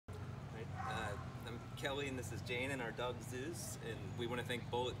Kelly and this is Jane and our dog Zeue'S, and we want to thank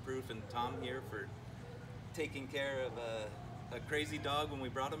Bulletproof and Tom here for taking care of a crazy dog when we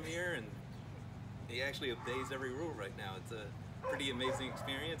brought him here, and he actually obeys every rule right now. It's a pretty amazing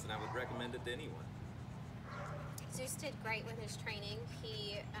experience, and I would recommend it to anyone. Zeue'S did great with his training.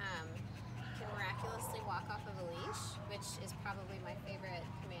 He can miraculously walk off of a leash, which is probably my favorite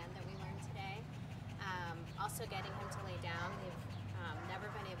command that we learned today. Also getting him to lay down. We've never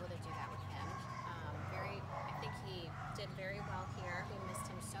been able to do that with him. I think he did very well here. We missed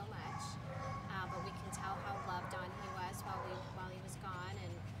him so much, but we can tell how loved on he was while he was gone,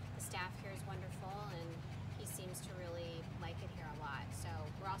 and the staff here is wonderful, and he seems to really like it here a lot. So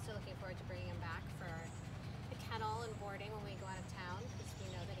we're also looking forward to bringing him back for the kennel and boarding when we go out of town, because we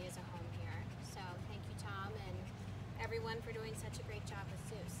know that he has a home here. So thank you, Tom, and everyone for doing such a great job with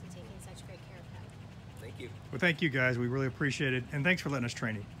Zeue'S and taking such great care of him. Thank you. Well, thank you guys. We really appreciate it. And thanks for letting us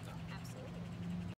train you.